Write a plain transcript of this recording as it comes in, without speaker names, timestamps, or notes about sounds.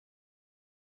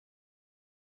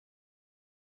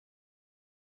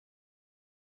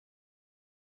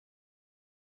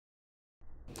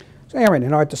So Aaron,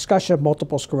 in our discussion of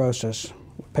multiple sclerosis,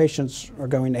 patients are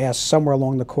going to ask somewhere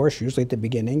along the course, usually at the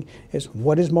beginning, is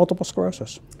what is multiple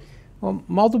sclerosis? Well,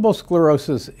 multiple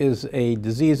sclerosis is a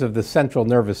disease of the central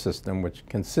nervous system, which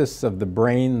consists of the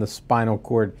brain, the spinal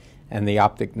cord, and the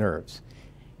optic nerves.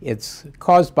 It's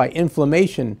caused by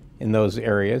inflammation in those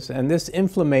areas, and this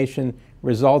inflammation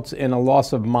results in a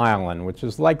loss of myelin, which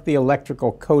is like the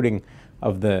electrical coating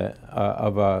of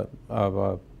a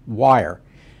wire,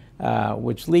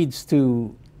 which leads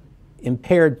to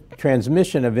impaired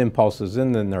transmission of impulses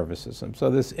in the nervous system.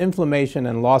 So this inflammation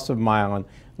and loss of myelin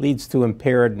leads to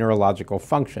impaired neurological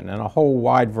function, and a whole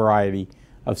wide variety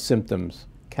of symptoms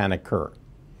can occur.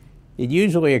 It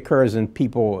usually occurs in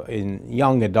people in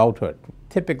young adulthood,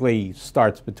 typically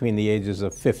starts between the ages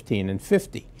of 15 and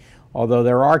 50, although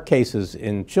there are cases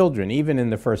in children, even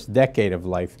in the first decade of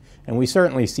life, and we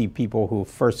certainly see people who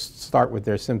first start with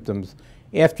their symptoms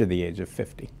after the age of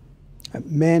 50.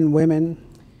 Men, women?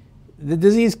 The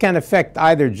disease can affect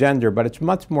either gender, but it's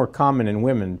much more common in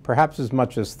women, perhaps as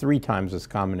much as 3 times as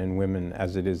common in women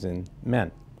as it is in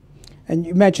men. And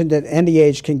you mentioned that any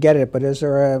age can get it, but is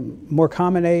there a more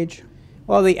common age?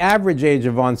 Well, the average age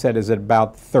of onset is at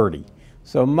about 30.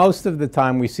 So most of the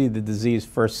time we see the disease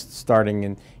first starting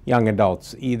in young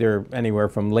adults, either anywhere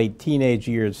from late teenage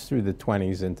years through the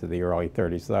 20s into the early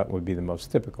 30s. That would be the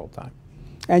most typical time.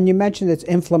 And you mentioned it's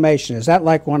inflammation. Is that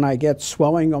like when I get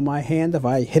swelling on my hand if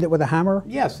I hit it with a hammer?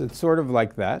 Yes, it's sort of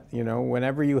like that. You know,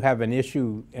 whenever you have an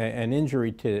issue, an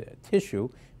injury to tissue,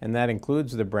 and that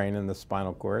includes the brain and the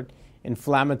spinal cord,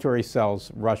 inflammatory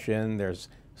cells rush in. There's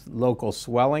local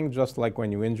swelling, just like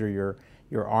when you injure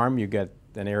your arm, you get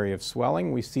an area of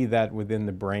swelling. We see that within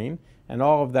the brain, and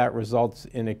all of that results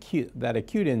in acute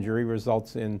injury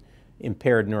results in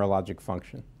impaired neurologic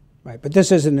function. Right, but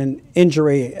this isn't an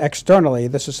injury externally.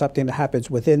 This is something that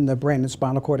happens within the brain and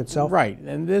spinal cord itself? Right,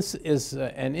 and this is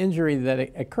an injury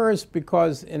that occurs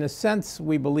because, in a sense,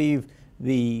 we believe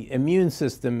the immune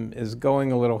system is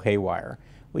going a little haywire.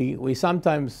 We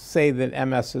sometimes say that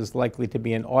MS is likely to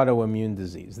be an autoimmune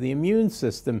disease. The immune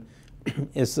system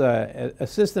is a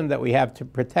system that we have to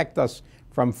protect us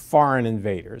from foreign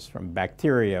invaders, from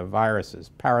bacteria,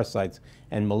 viruses, parasites,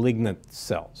 and malignant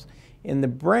cells. In the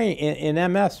brain,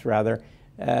 in MS rather,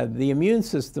 the immune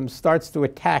system starts to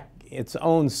attack its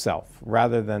own self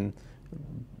rather than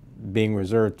being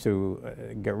reserved to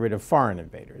get rid of foreign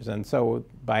invaders. And so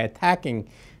by attacking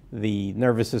the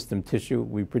nervous system tissue,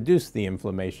 we produce the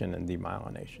inflammation and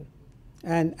demyelination.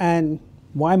 And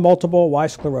why multiple? Why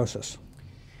sclerosis?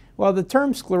 Well, the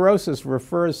term sclerosis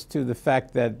refers to the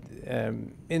fact that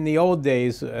in the old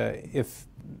days, if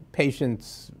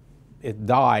patients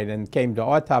died and came to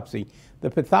autopsy, the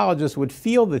pathologist would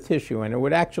feel the tissue, and it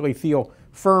would actually feel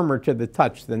firmer to the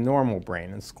touch than normal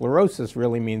brain. And sclerosis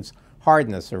really means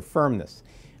hardness or firmness.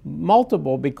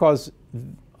 Multiple because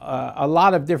a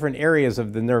lot of different areas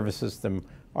of the nervous system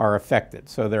are affected.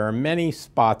 So there are many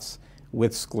spots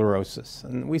with sclerosis.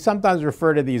 And we sometimes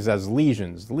refer to these as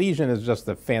lesions. Lesion is just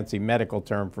a fancy medical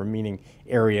term for meaning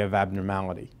area of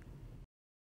abnormality.